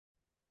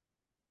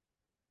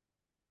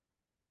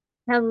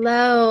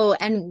Hello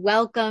and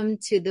welcome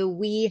to the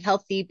We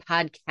Healthy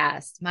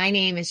podcast. My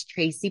name is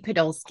Tracy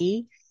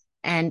Podolsky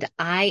and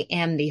I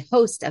am the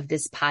host of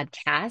this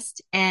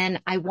podcast.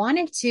 And I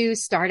wanted to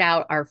start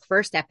out our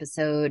first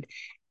episode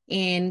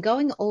in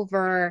going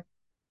over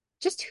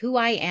just who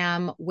I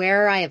am,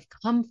 where I have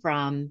come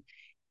from,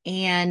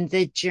 and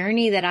the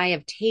journey that I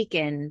have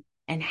taken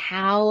and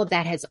how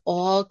that has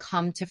all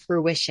come to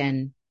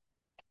fruition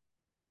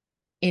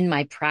in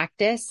my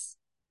practice,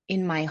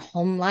 in my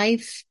home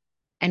life,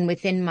 and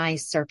within my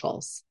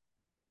circles.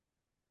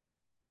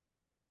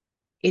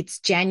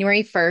 It's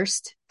January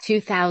 1st,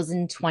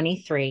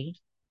 2023,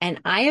 and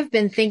I have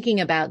been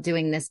thinking about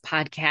doing this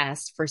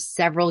podcast for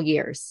several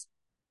years.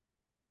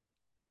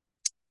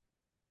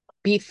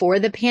 Before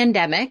the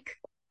pandemic,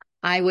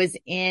 I was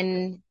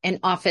in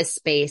an office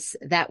space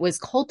that was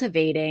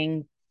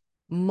cultivating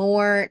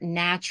more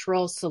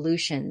natural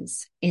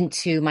solutions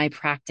into my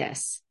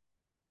practice.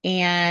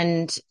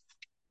 And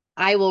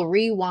I will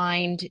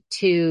rewind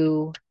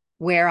to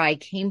where I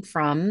came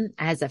from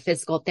as a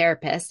physical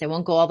therapist. I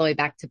won't go all the way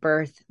back to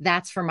birth.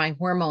 That's for my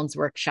hormones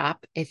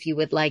workshop. If you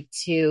would like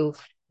to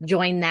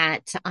join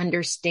that to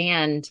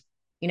understand,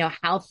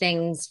 how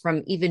things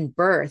from even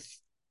birth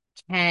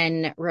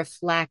can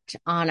reflect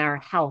on our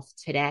health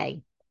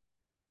today.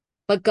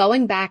 But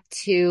going back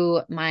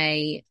to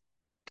my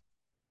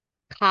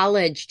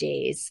college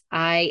days,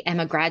 I am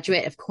a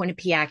graduate of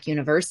Quinnipiac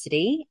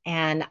University,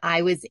 and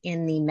I was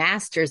in the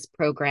master's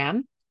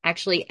program,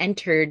 actually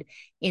entered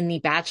in the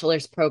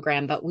bachelor's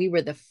program, but we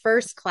were the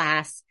first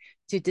class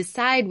to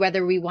decide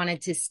whether we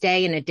wanted to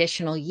stay an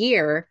additional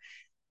year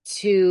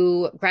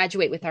to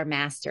graduate with our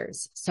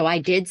master's. So I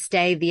did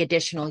stay the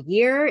additional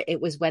year. It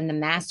was when the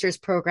master's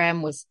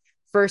program was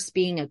first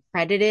being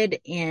accredited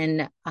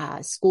in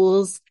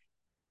schools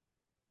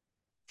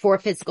for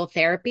physical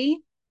therapy.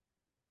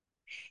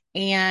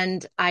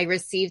 And I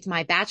received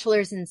my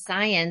bachelor's in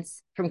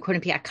science from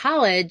Quinnipiac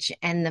College.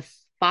 And the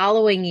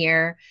following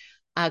year,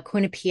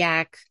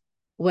 Quinnipiac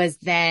was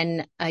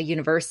then a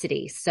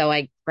university. So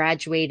I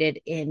graduated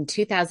in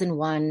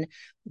 2001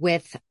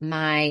 with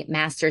my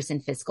master's in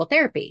physical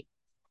therapy.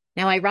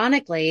 Now,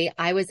 ironically,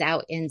 I was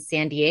out in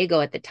San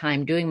Diego at the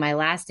time doing my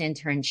last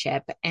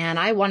internship, and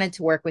I wanted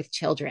to work with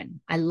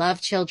children. I love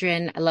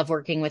children. I love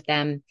working with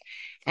them.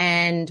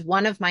 And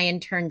one of my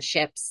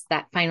internships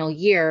that final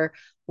year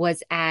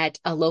was at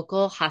a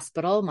local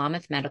hospital,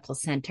 Monmouth Medical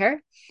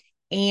Center.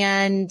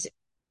 And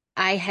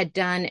I had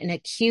done an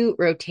acute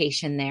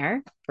rotation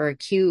there for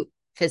acute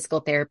physical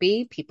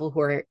therapy, people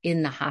who are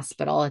in the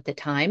hospital at the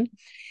time.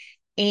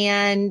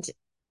 And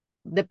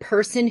the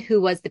person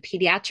who was the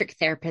pediatric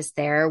therapist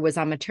there was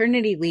on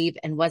maternity leave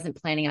and wasn't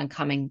planning on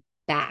coming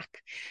back.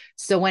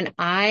 So when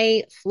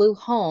I flew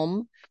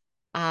home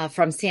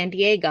from San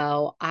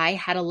Diego, I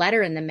had a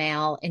letter in the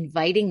mail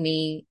inviting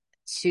me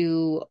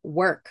to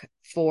work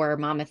for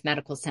Monmouth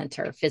Medical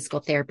Center physical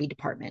therapy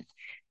department.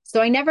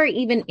 So I never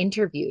even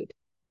interviewed.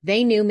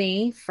 They knew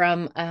me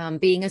from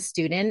being a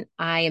student.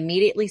 I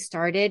immediately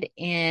started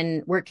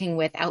in working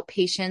with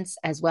outpatients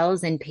as well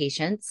as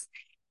inpatients.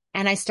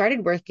 And I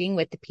started working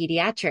with the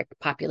pediatric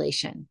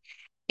population.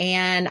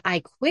 And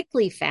I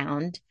quickly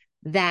found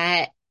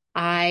that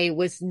I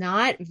was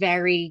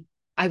very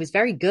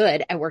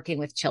good at working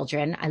with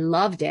children. I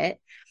loved it.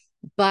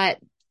 But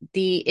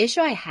the issue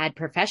I had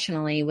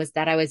professionally was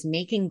that I was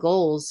making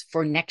goals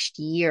for next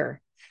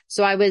year.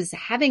 So I was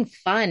having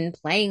fun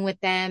playing with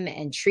them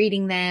and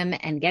treating them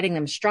and getting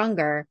them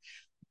stronger.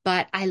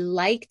 But I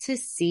like to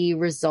see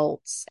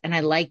results and I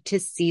like to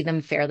see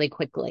them fairly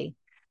quickly.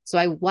 So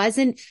I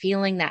wasn't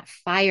feeling that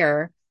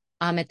fire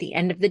at the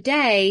end of the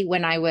day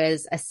when I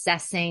was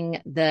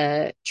assessing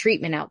the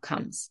treatment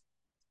outcomes.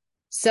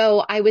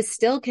 So I was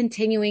still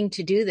continuing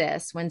to do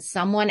this when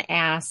someone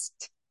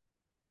asked,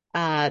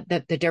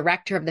 the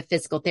director of the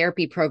physical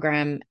therapy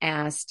program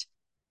asked,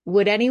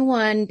 would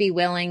anyone be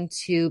willing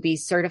to be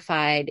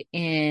certified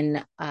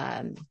in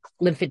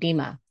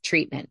lymphedema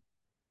treatment?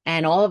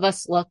 And all of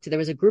us looked, there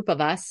was a group of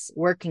us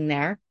working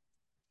there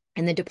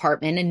in the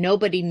department and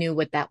nobody knew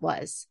what that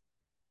was.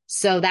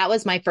 So that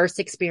was my first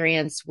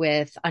experience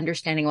with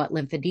understanding what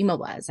lymphedema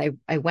was.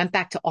 I went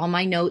back to all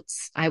my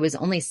notes. I was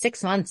only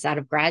 6 months out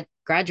of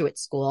graduate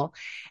school.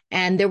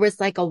 And there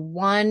was like a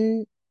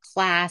one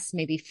class,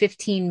 maybe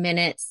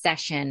 15-minute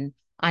session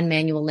on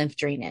manual lymph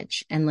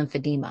drainage and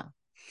lymphedema.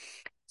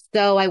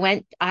 So I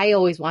want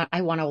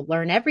to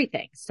learn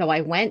everything. So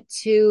I went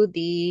to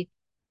the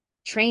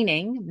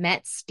training,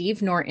 met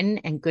Steve Norton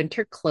and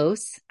Gunter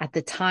Close. At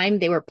the time,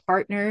 they were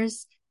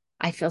partners.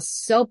 I feel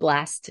so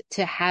blessed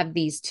to have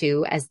these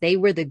two as they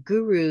were the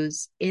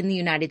gurus in the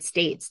United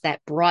States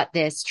that brought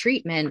this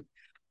treatment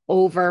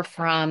over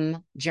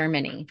from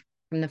Germany,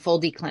 from the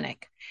Foldy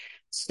Clinic.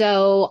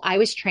 So I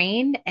was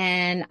trained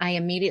and I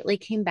immediately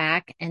came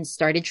back and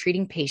started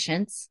treating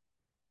patients.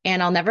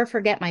 And I'll never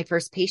forget my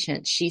first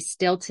patient. She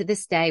still to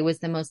this day was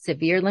the most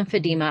severe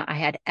lymphedema I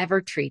had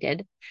ever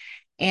treated.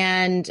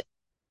 And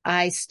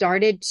I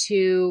started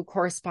to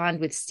correspond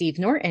with Steve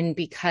Norton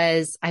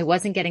because I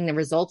wasn't getting the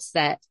results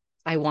that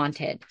I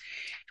wanted.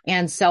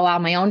 And so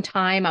on my own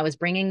time, I was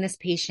bringing this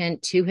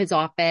patient to his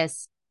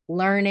office,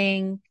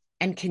 learning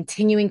and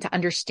continuing to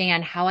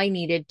understand how I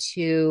needed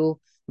to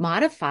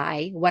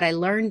modify what I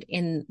learned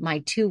in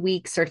my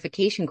 2-week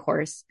certification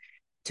course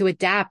to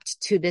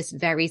adapt to this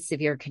very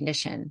severe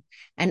condition.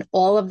 And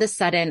all of a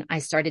sudden, I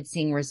started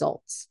seeing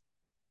results.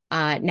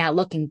 Now,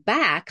 looking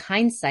back,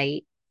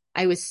 hindsight,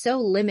 I was so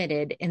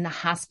limited in the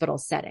hospital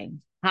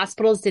setting.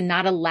 Hospitals did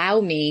not allow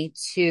me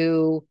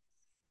to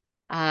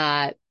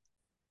uh,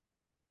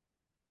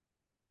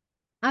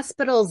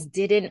 hospitals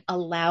didn't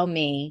allow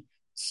me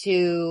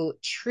to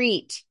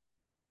treat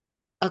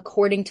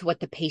according to what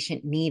the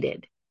patient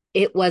needed.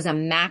 It was a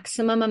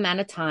maximum amount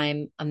of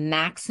time, a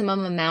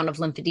maximum amount of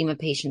lymphedema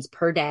patients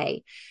per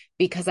day,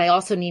 because I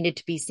also needed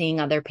to be seeing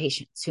other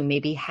patients who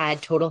maybe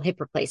had total hip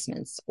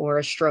replacements or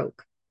a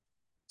stroke.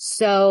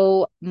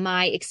 So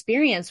my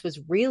experience was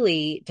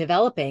really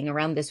developing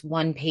around this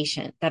one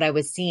patient that I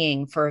was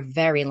seeing for a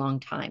very long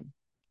time.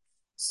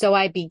 So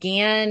I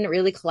began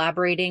really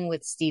collaborating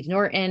with Steve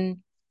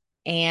Norton.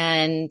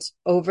 And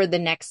over the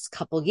next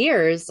couple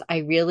years, I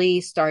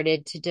really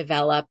started to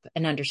develop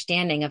an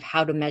understanding of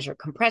how to measure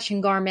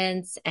compression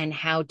garments and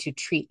how to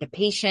treat the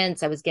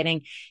patients. I was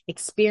getting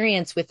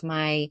experience with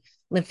my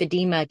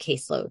lymphedema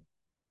caseload.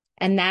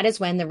 And that is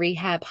when the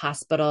rehab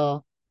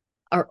hospital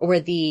or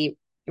the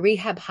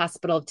rehab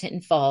hospital of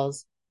Tinton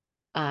Falls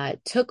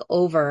took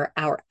over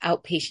our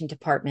outpatient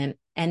department,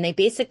 and they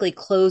basically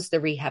closed the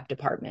rehab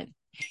department.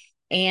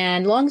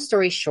 And long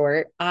story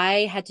short,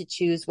 I had to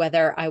choose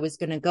whether I was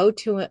going to go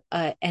to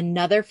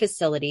another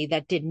facility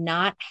that did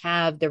not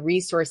have the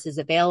resources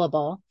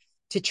available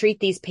to treat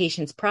these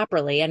patients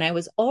properly. And I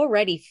was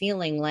already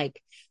feeling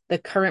like the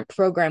current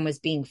program was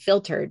being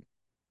filtered.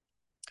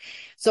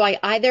 So I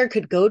either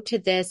could go to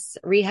this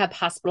rehab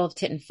hospital of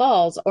Tinton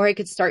Falls, or I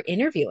could start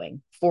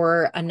interviewing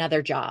for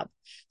another job.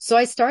 So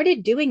I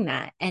started doing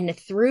that. And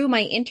through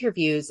my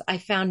interviews, I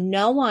found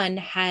no one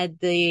had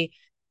the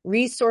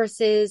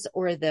resources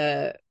or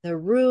the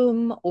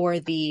room or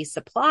the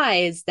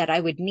supplies that I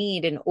would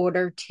need in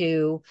order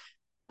to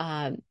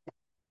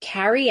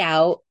carry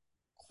out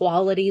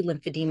quality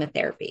lymphedema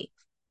therapy.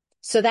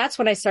 So that's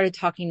when I started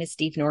talking to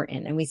Steve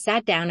Norton, and we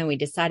sat down and we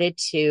decided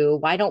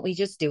why don't we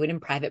just do it in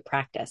private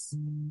practice?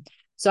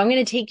 So I'm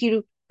going to take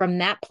you from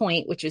that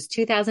point, which was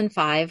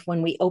 2005,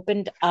 when we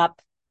opened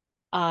up,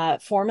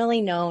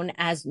 formerly known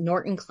as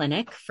Norton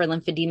Clinic for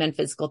Lymphedema and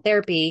Physical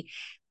Therapy.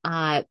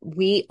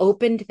 We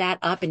opened that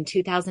up in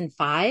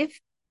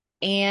 2005.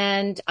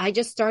 And I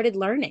just started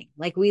learning.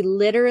 Like, we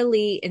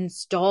literally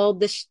installed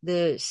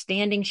the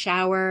standing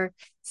shower.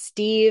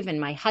 Steve and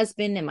my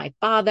husband and my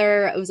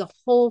father, it was a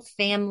whole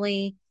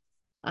family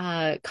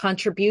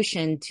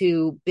contribution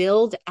to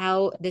build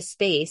out the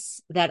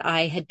space that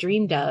I had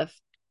dreamed of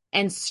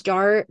and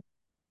start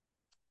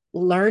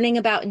learning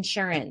about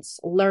insurance,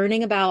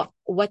 learning about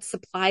what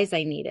supplies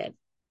I needed.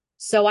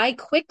 So I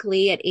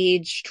quickly, at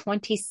age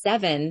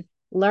 27,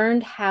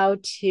 learned how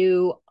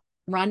to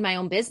run my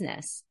own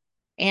business.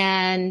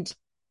 And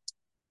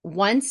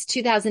once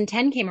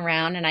 2010 came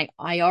around and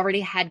I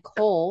already had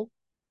Cole,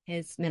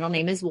 his middle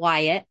name is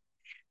Wyatt,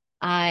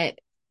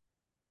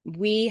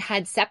 we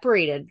had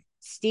separated.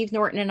 Steve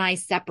Norton and I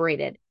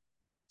separated.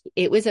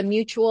 It was a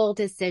mutual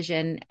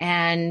decision,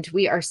 and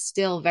we are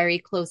still very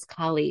close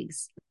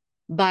colleagues.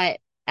 But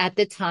at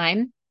the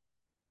time,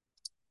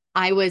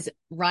 I was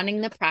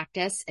running the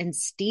practice, and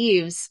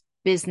Steve's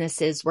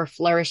businesses were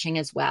flourishing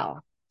as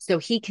well. So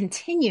he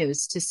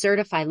continues to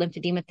certify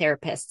lymphedema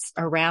therapists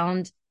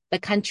around the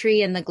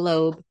country and the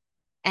globe.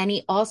 And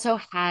he also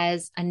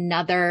has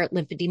another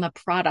lymphedema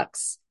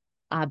products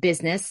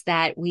business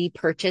that we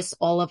purchase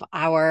all of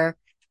our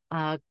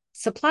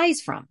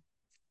supplies from.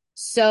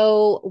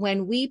 So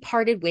when we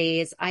parted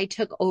ways, I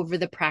took over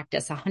the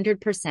practice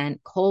 100%.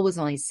 Cole was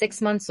only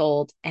 6 months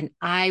old, and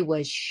I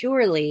was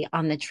surely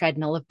on the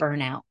treadmill of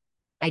burnout.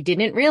 I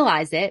didn't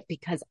realize it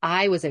because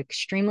I was an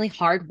extremely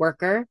hard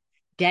worker,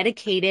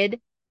 dedicated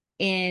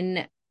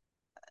in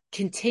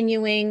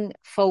continuing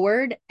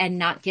forward and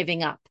not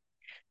giving up.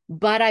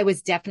 But I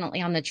was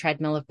definitely on the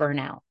treadmill of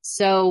burnout.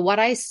 So what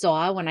I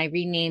saw when I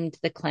renamed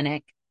the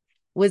clinic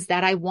was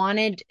that I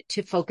wanted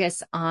to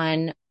focus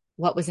on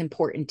what was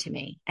important to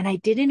me. And I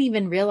didn't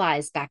even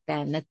realize back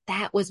then that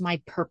that was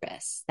my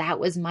purpose. That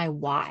was my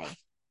why.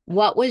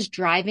 What was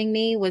driving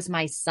me was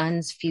my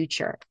son's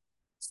future.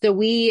 So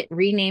we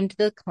renamed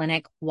the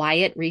clinic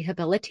Wyatt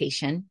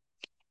Rehabilitation.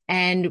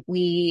 And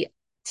we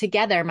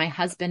together, my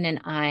husband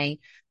and I,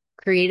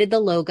 created the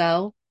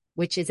logo,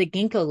 which is a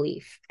ginkgo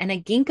leaf. And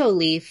a ginkgo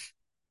leaf,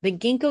 the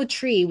ginkgo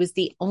tree was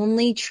the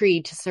only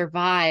tree to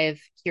survive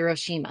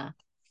Hiroshima,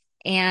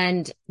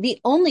 and the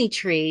only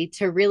tree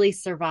to really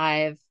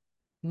survive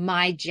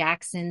my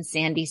Jackson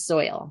sandy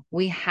soil.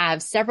 We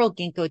have several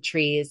ginkgo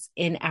trees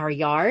in our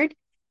yard,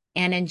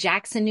 and in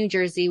Jackson, New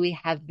Jersey, we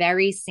have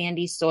very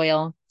sandy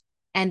soil,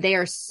 and they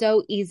are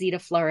so easy to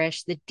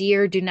flourish. The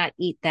deer do not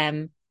eat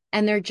them,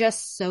 and they're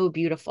just so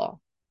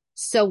beautiful.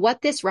 So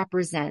what this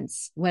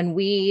represents when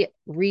we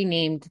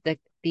renamed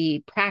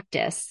the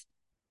practice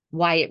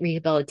Wyatt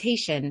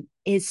rehabilitation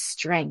is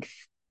strength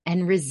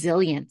and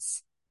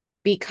resilience.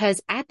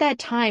 Because at that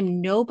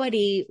time,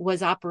 nobody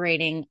was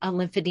operating a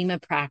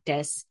lymphedema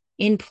practice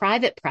in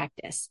private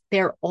practice.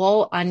 They're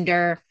all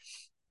under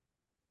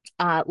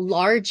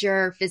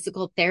larger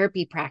physical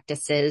therapy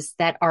practices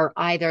that are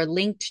either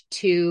linked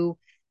to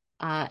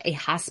a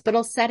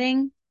hospital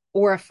setting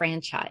or a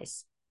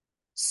franchise.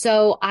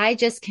 So I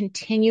just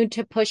continued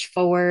to push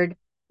forward.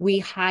 We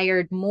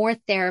hired more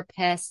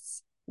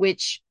therapists,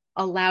 which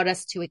allowed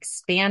us to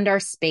expand our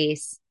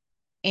space.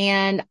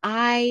 And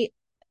I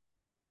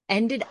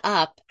ended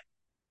up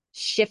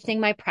shifting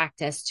my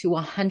practice to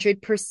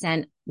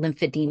 100%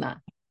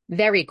 lymphedema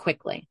very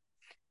quickly.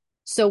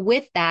 So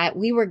with that,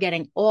 we were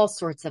getting all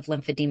sorts of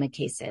lymphedema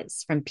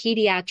cases, from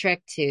pediatric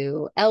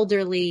to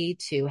elderly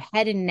to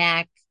head and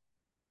neck,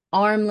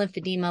 arm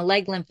lymphedema,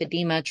 leg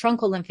lymphedema,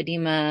 truncal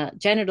lymphedema,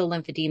 genital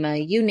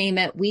lymphedema, you name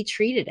it, we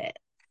treated it.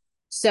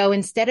 So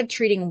instead of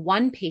treating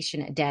one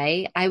patient a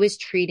day, I was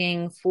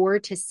treating 4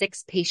 to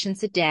 6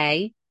 patients a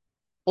day,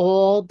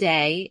 all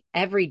day,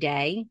 every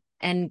day,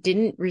 and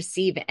didn't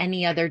receive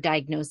any other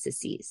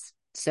diagnoses.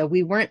 So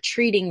we weren't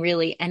treating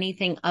really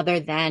anything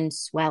other than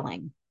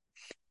swelling.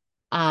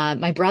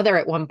 My brother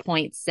at one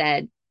point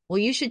said, well,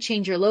 you should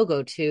change your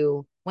logo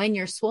to "When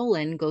you're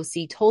swollen, go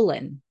see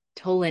Tolan."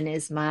 Tolan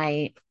is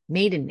my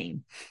maiden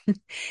name.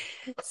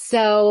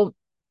 So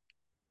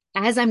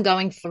as I'm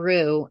going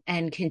through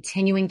and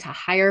continuing to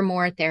hire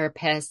more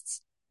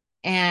therapists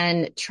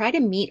and try to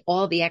meet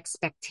all the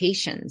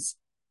expectations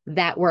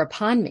that were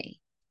upon me.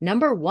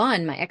 Number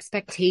one, my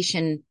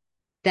expectation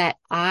that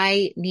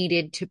I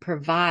needed to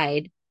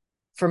provide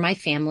for my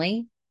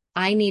family.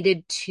 I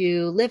needed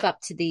to live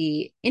up to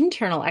the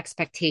internal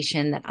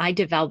expectation that I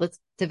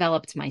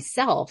developed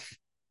myself,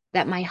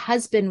 that my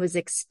husband was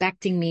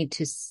expecting me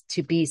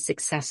to be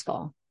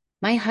successful.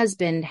 My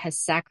husband has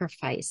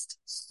sacrificed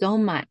so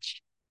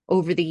much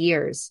over the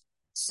years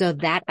so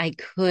that I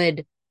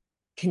could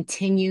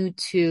continue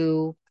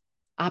to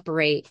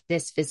operate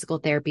this physical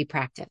therapy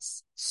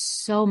practice.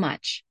 So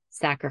much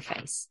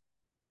sacrifice.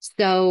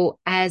 So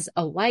as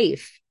a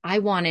wife, I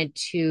wanted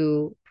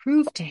to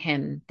prove to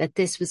him that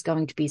this was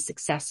going to be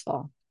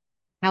successful.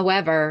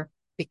 However,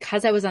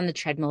 because I was on the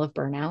treadmill of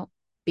burnout,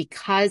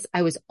 because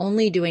I was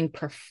only doing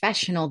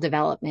professional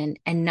development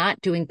and not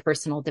doing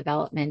personal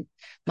development,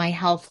 my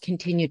health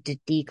continued to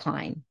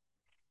decline.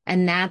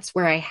 And that's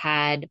where I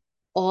had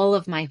all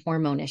of my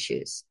hormone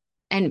issues.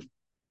 And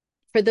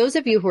for those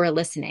of you who are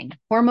listening,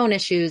 hormone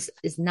issues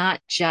is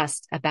not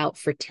just about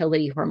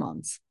fertility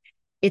hormones.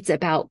 It's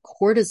about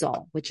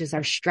cortisol, which is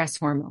our stress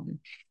hormone.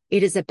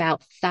 It is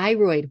about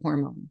thyroid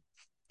hormone.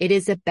 It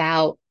is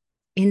about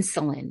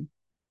insulin.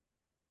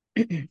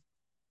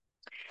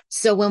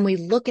 So when we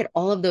look at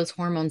all of those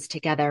hormones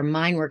together,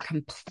 mine were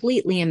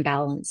completely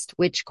imbalanced,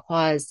 which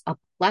caused a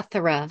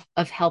plethora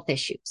of health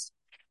issues,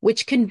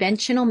 which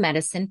conventional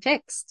medicine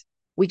fixed.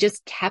 We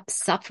just kept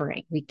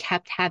suffering. We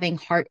kept having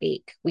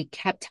heartache. We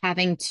kept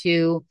having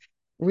to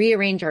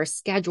rearrange our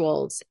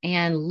schedules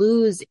and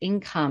lose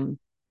income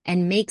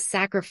and make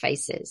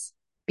sacrifices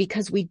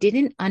because we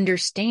didn't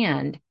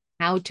understand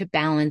how to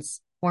balance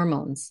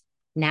hormones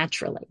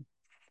naturally.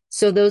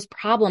 So those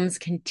problems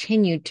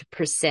continued to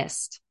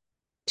persist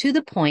to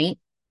the point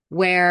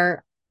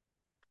where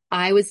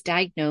I was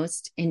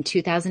diagnosed in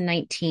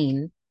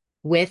 2019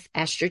 with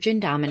estrogen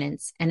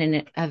dominance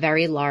and a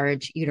very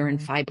large uterine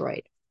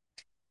fibroid.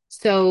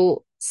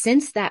 So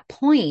since that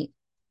point,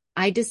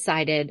 I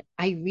decided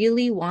I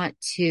really want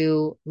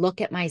to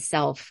look at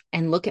myself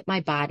and look at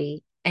my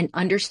body and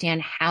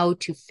understand how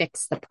to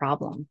fix the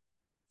problem.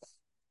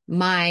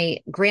 My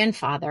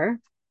grandfather,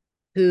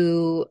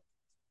 who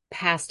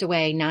passed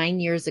away 9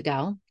 years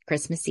ago,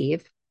 Christmas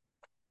Eve,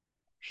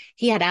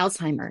 he had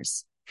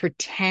Alzheimer's for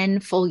 10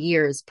 full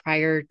years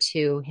prior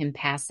to him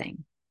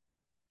passing.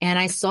 And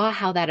I saw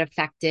how that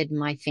affected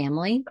my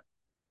family.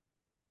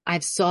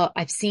 I've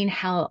seen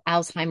how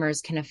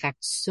Alzheimer's can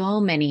affect so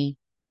many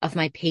of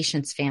my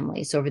patients'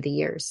 families over the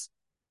years.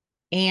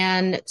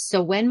 And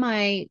so when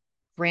my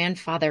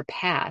grandfather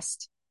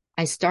passed,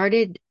 I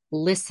started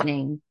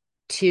listening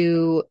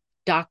to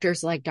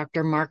doctors like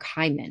Dr. Mark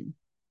Hyman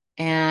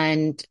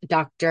and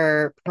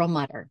Dr.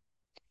 Perlmutter,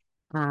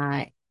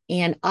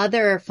 and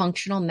other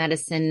functional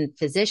medicine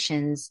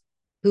physicians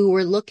who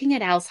were looking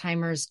at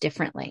Alzheimer's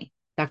differently.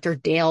 Dr.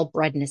 Dale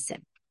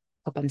Brednison.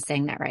 Hope I'm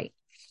saying that right.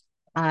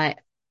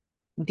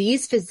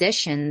 These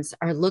physicians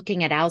are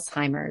looking at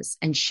Alzheimer's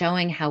and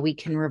showing how we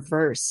can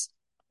reverse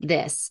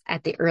this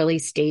at the early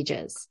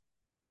stages.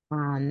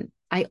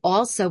 I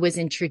also was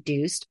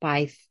introduced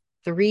by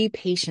 3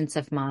 patients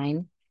of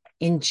mine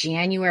in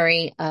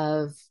January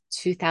of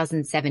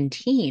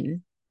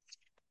 2017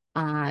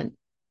 to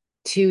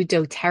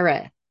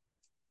doTERRA.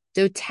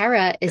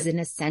 doTERRA is an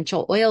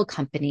essential oil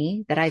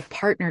company that I've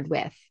partnered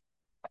with.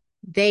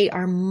 They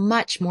are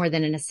much more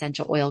than an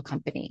essential oil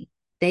company.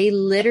 They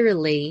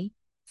literally,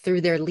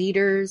 through their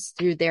leaders,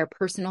 through their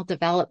personal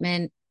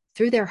development,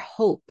 through their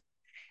hope,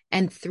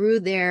 and through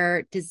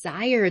their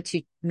desire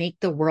to make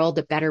the world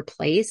a better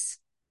place,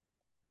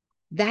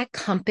 that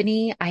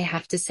company, I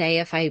have to say,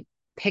 if I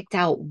picked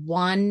out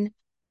one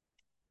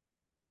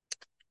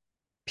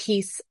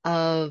piece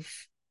of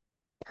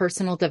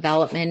personal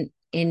development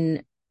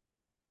in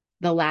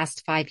the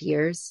last 5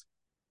 years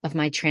of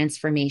my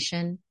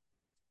transformation,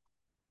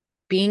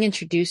 being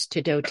introduced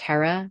to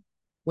doTERRA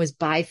was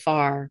by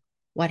far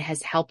what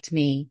has helped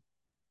me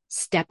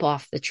step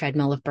off the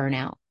treadmill of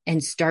burnout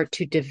and start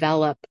to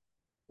develop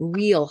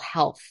real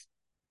health.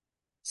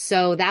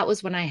 So that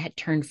was when I had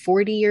turned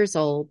 40 years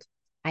old.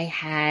 I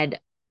had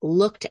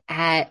looked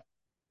at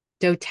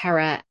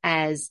doTERRA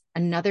as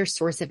another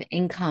source of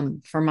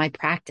income for my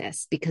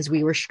practice because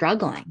we were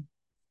struggling.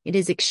 It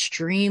is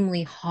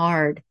extremely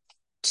hard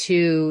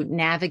to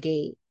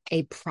navigate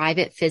a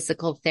private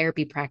physical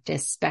therapy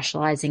practice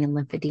specializing in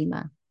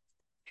lymphedema.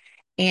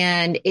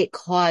 And it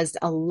caused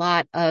a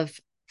lot of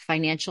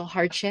financial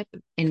hardship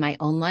in my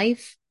own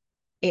life.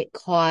 It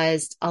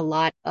caused a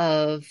lot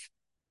of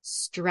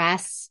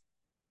stress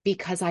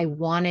because I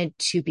wanted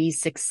to be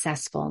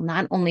successful,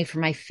 not only for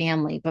my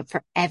family, but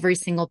for every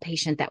single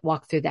patient that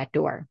walked through that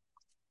door.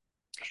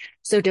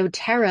 So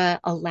doTERRA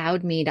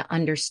allowed me to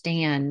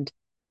understand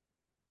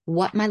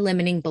what my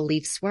limiting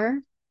beliefs were,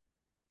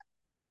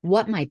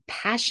 what my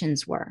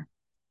passions were.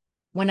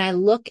 When I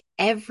look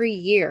every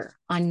year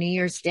on New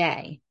Year's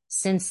Day,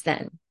 since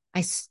then,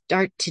 I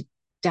start to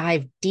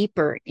dive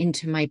deeper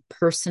into my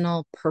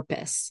personal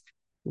purpose,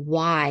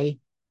 why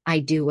I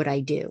do what I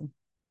do,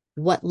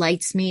 what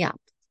lights me up,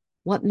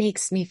 what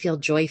makes me feel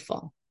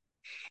joyful.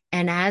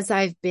 And as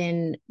I've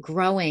been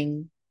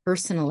growing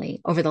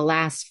personally over the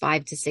last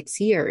 5 to 6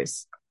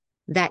 years,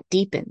 that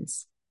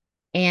deepens.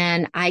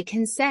 And I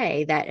can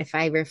say that if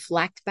I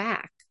reflect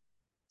back,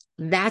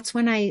 that's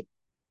when I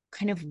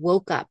kind of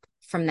woke up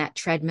from that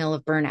treadmill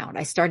of burnout.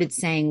 I started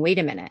saying, wait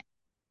a minute,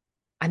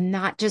 I'm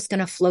not just going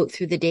to float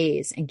through the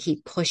days and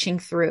keep pushing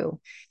through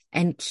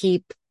and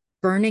keep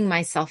burning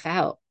myself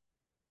out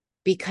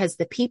because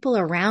the people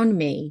around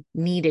me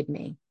needed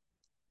me.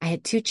 I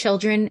had 2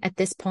 children at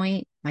this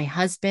point, my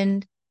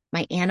husband,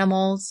 my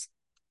animals.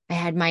 I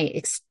had my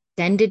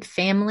extended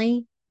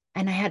family,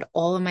 and I had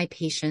all of my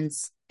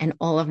patients and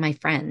all of my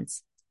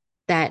friends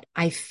that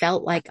I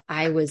felt like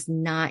I was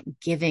not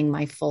giving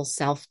my full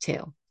self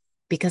to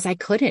because I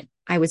couldn't.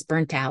 I was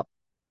burnt out.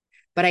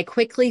 But I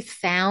quickly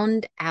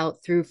found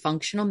out through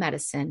functional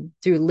medicine,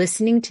 through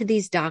listening to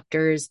these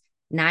doctors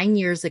 9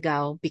 years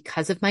ago,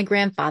 because of my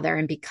grandfather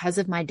and because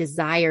of my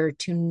desire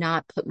to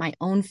not put my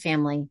own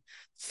family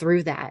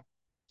through that,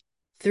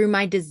 through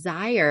my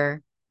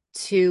desire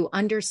to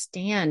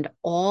understand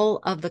all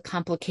of the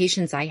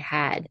complications I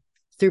had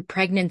through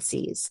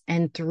pregnancies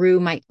and through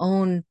my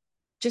own,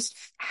 just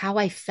how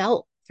I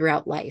felt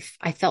throughout life.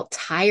 I felt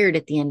tired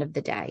at the end of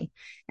the day.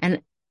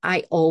 And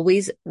I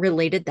always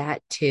related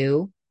that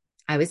to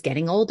I was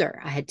getting older.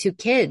 I had 2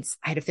 kids.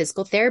 I had a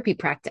physical therapy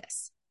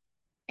practice.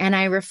 And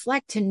I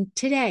reflect to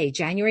today,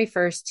 January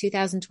 1st,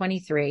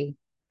 2023,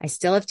 I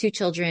still have 2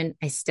 children.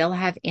 I still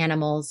have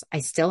animals. I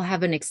still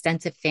have an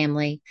extensive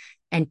family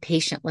and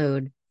patient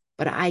load,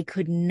 but I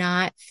could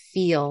not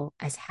feel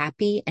as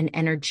happy and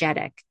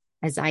energetic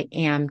as I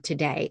am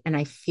today. And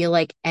I feel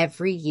like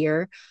every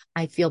year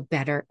I feel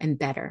better and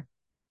better.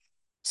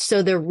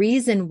 So the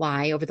reason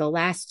why over the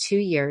last 2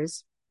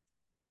 years,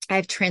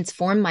 I've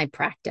transformed my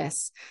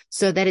practice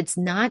so that it's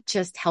not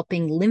just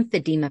helping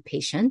lymphedema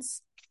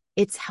patients,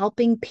 it's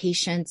helping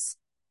patients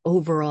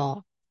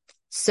overall.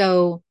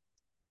 So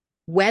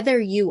whether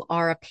you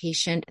are a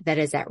patient that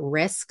is at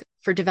risk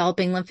for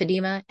developing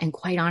lymphedema, and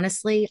quite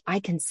honestly, I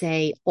can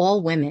say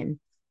all women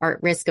are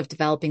at risk of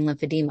developing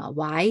lymphedema.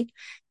 Why?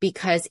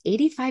 Because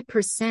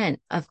 85%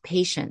 of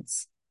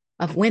patients,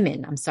 of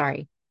women,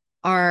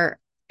 are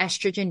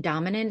estrogen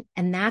dominant.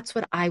 And that's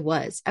what I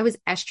was. I was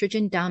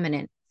estrogen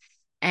dominant.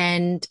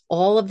 And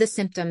all of the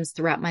symptoms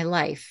throughout my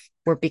life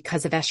were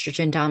because of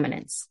estrogen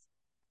dominance.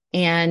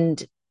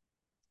 And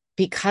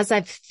because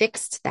I've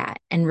fixed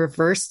that and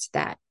reversed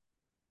that,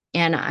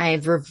 and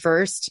I've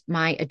reversed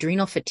my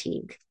adrenal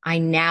fatigue, I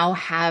now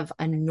have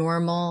a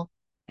normal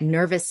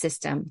nervous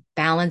system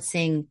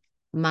balancing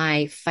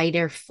my fight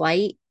or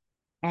flight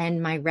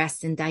and my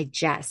rest and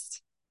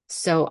digest.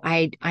 So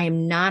I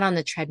am not on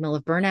the treadmill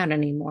of burnout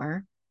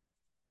anymore.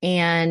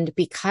 And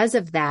because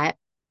of that,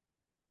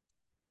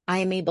 I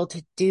am able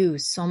to do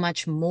so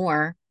much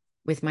more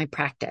with my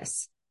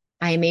practice.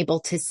 I am able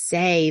to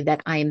say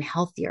that I am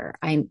healthier.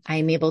 I'm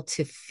able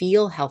to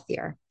feel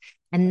healthier.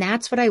 And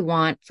that's what I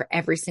want for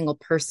every single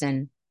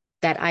person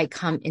that I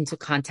come into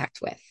contact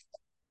with.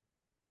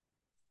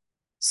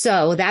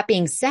 So that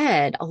being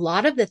said, a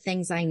lot of the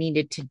things I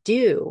needed to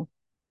do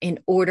in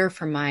order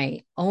for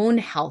my own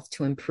health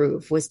to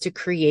improve was to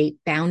create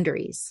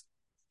boundaries.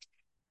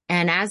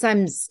 And as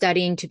I'm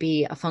studying to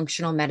be a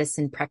functional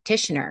medicine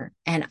practitioner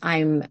and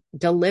I'm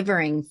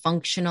delivering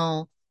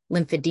functional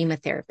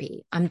lymphedema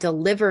therapy, I'm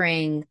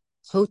delivering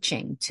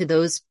coaching to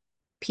those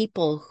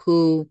people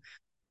who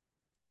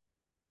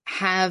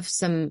have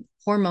some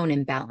hormone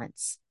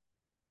imbalance.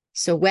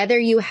 So whether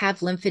you have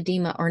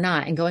lymphedema or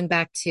not, and going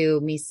back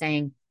to me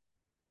saying,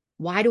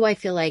 why do I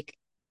feel like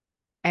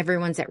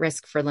everyone's at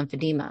risk for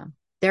lymphedema.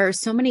 There are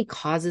so many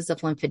causes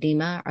of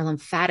lymphedema. Our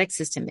lymphatic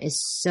system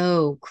is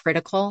so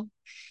critical.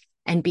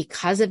 And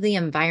because of the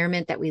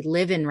environment that we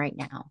live in right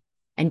now,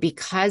 and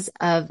because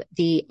of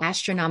the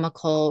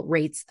astronomical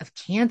rates of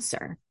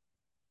cancer,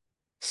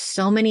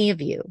 so many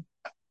of you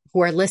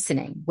who are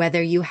listening,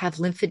 whether you have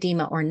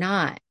lymphedema or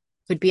not,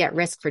 could be at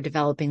risk for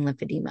developing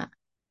lymphedema.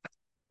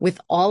 With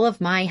all of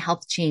my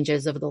health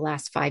changes over the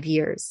last 5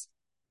 years,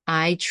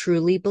 I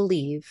truly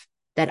believe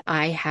that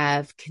I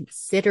have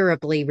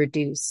considerably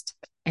reduced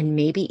and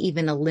maybe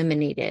even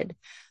eliminated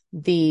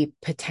the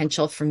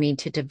potential for me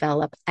to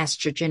develop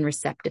estrogen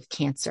receptive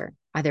cancer,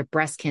 either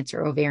breast cancer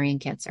or ovarian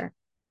cancer.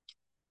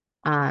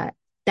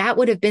 That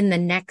would have been the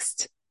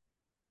next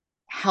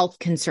health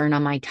concern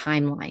on my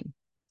timeline.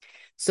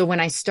 So when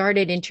I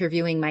started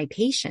interviewing my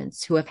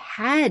patients who have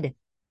had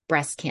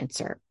breast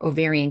cancer,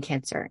 ovarian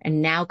cancer,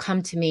 and now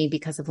come to me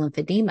because of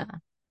lymphedema,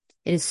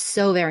 it is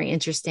so very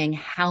interesting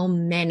how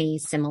many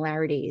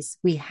similarities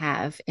we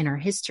have in our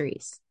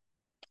histories.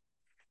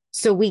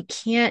 So we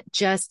can't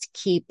just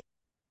keep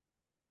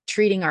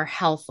treating our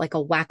health like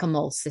a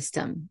whack-a-mole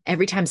system.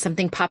 Every time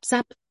something pops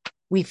up,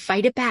 we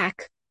fight it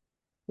back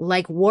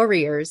like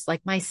warriors,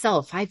 like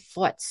myself. I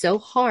fought so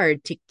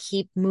hard to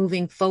keep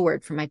moving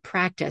forward for my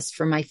practice,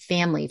 for my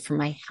family, for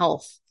my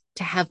health,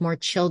 to have more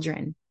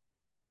children.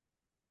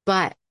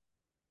 But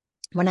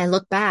when I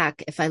look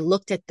back, if I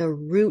looked at the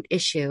root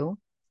issue,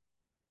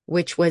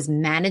 which was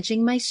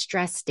managing my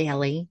stress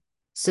daily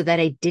so that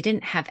I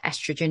didn't have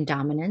estrogen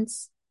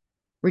dominance,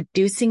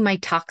 reducing my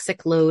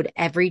toxic load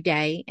every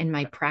day in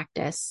my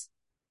practice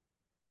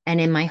and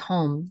in my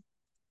home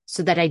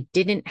so that I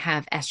didn't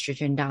have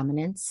estrogen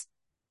dominance,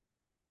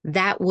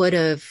 that would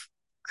have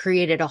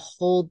created a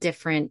whole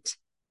different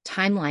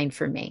timeline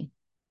for me.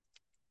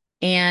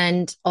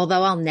 And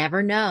although I'll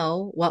never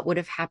know what would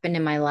have happened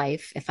in my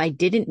life if I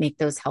didn't make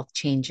those health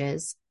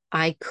changes,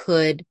 I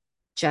could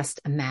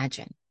just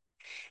imagine.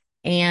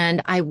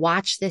 And I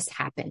watch this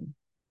happen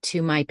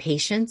to my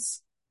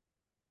patients.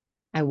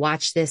 I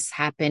watch this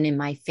happen in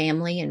my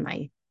family and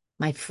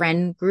my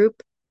friend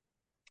group.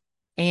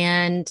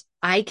 And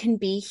I can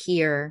be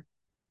here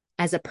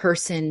as a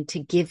person to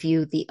give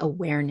you the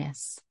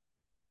awareness.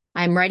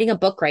 I'm writing a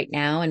book right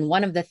now, and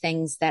one of the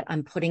things that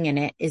I'm putting in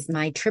it is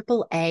my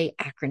AAA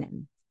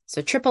acronym.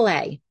 So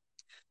AAA,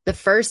 the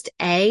first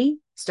A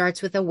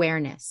starts with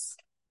awareness.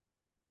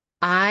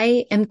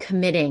 I am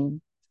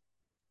committing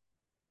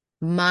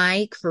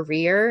my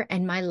career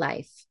and my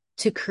life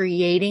to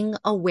creating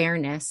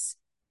awareness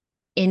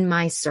in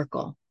my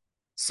circle.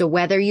 So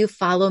whether you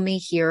follow me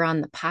here on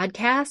the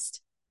podcast,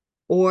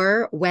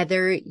 or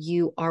whether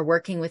you are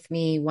working with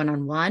me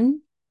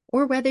one-on-one,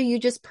 or whether you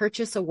just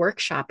purchase a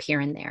workshop here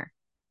and there,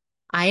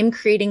 I am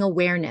creating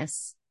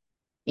awareness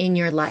in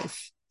your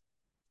life.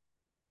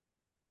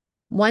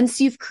 Once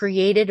you've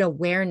created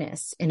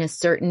awareness in a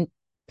certain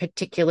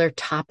particular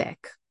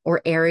topic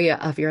or area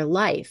of your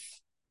life,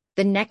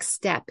 the next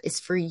step is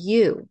for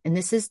you. And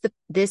this is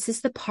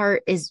the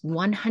part is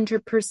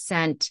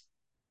 100%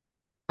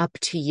 up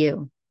to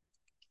you.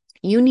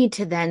 You need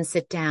to then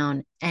sit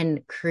down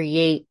and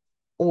create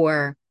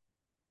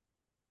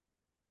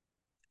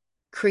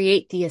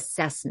the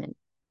assessment.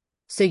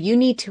 So you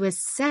need to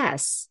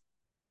assess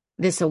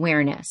this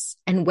awareness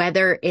and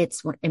whether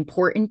it's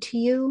important to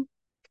you,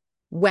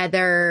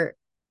 whether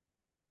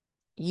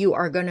you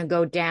are going to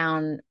go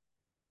down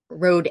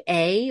road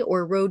A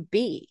or road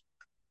B.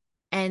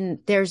 And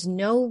there's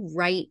no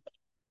right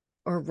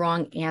or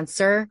wrong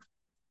answer.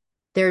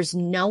 There's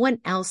no one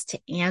else to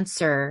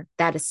answer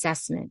that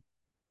assessment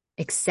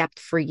except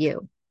for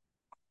you.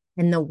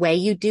 And the way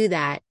you do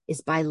that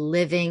is by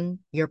living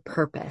your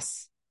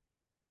purpose.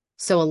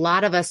 So a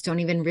lot of us don't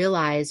even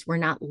realize we're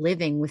not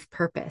living with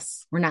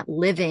purpose. We're not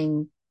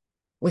living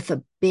with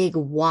a big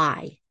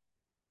why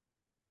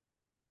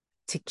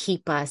to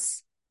keep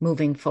us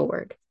moving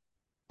forward.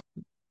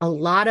 A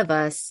lot of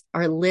us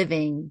are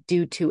living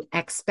due to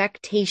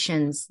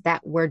expectations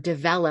that were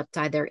developed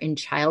either in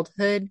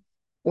childhood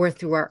or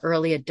through our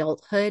early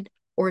adulthood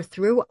or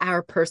through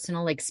our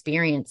personal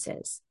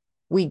experiences.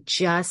 We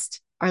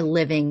just are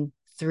living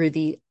through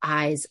the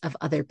eyes of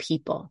other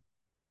people.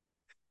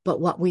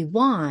 But what we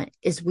want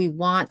is we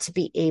want to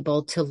be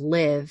able to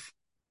live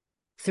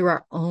through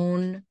our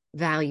own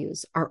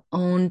values, our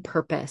own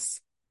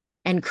purpose,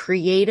 and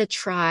create a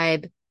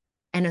tribe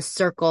and a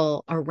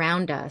circle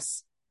around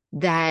us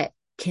that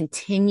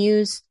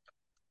continues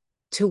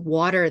to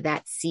water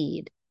that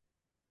seed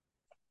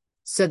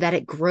so that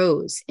it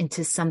grows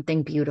into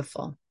something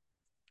beautiful.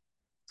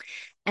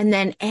 And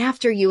then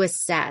after you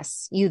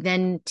assess, you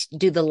then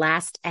do the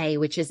last A,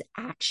 which is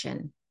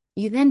action.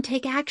 You then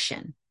take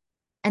action.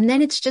 And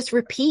then it's just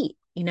repeat,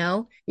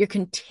 you're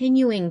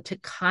continuing to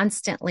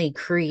constantly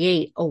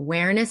create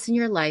awareness in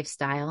your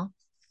lifestyle,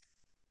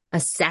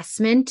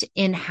 assessment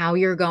in how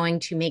you're going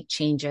to make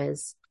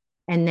changes,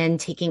 and then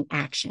taking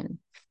action.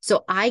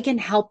 So I can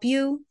help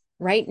you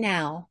right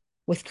now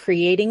with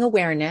creating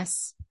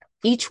awareness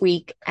each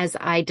week as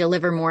I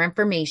deliver more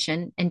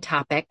information and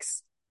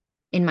topics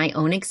in my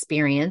own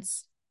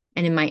experience.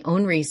 and in my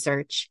own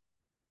research,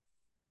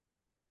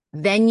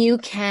 then you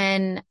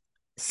can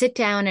sit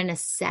down and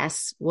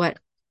assess what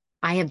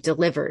I have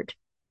delivered.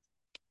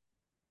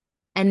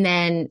 And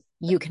then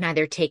you can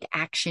either take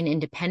action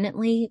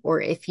independently, or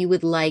if you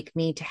would like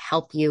me to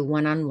help you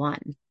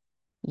one-on-one,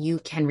 you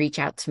can reach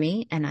out to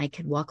me and I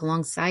could walk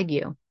alongside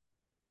you,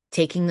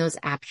 taking those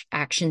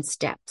action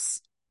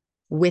steps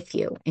with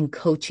you and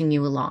coaching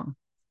you along.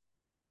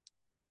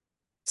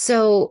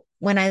 So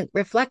when I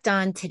reflect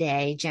on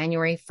today,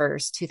 January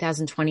 1st,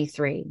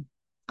 2023,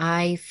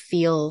 I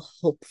feel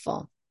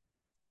hopeful.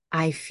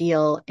 I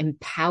feel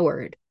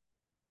empowered.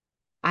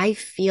 I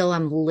feel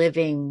I'm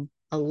living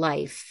a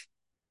life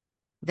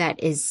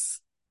that is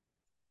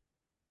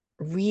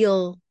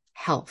real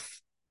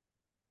health.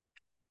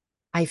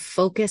 I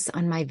focus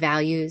on my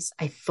values.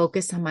 I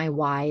focus on my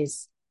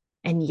whys.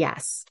 And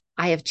yes,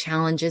 I have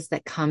challenges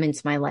that come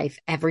into my life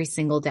every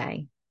single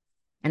day.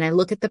 And I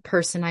look at the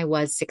person I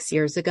was 6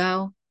 years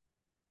ago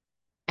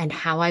and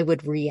how I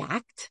would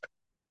react.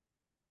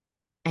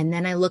 And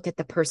then I look at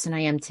the person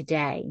I am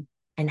today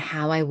and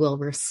how I will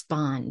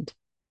respond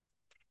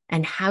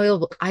and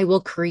how I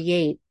will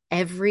create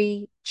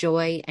every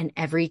joy and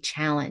every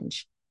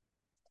challenge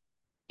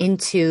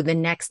into the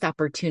next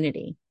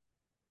opportunity,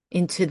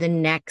 into the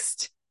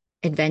next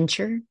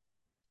adventure,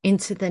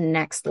 into the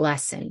next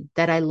lesson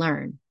that I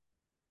learn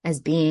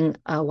as being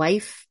a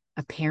wife,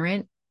 a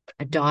parent,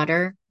 a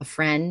daughter, a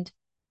friend,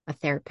 a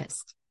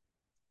therapist.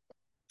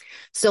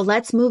 So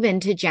let's move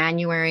into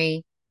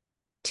January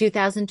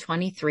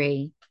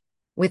 2023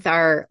 with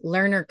our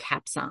learner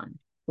caps on.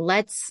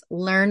 Let's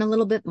learn a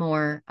little bit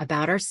more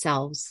about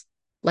ourselves.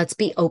 Let's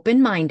be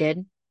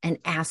open-minded and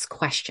ask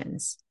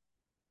questions.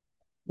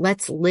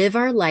 Let's live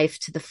our life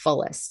to the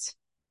fullest.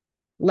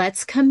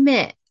 Let's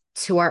commit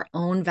to our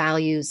own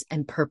values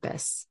and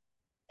purpose.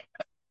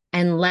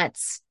 And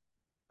let's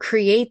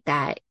create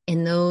that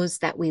in those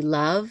that we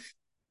love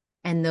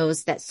and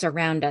those that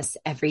surround us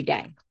every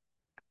day.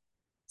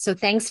 So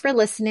thanks for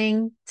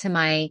listening to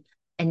my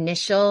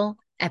initial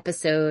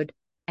episode.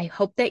 I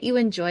hope that you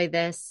enjoy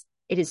this.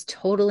 It is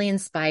totally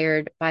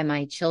inspired by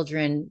my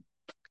children,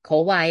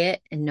 Cole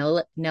Wyatt and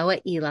Noah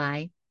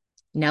Eli.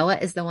 Noah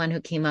is the one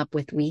who came up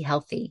with We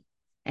Healthy,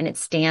 and it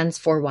stands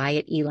for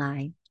Wyatt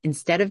Eli.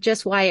 Instead of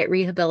just Wyatt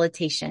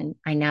Rehabilitation,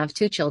 I now have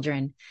 2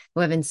 children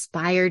who have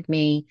inspired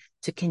me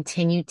to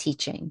continue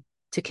teaching,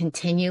 to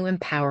continue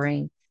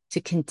empowering, to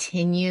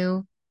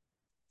continue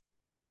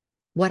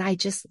what I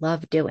just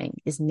love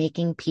doing is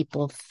making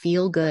people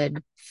feel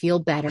good, feel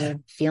better,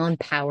 feel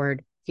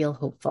empowered, feel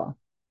hopeful.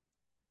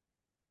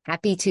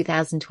 Happy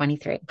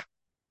 2023.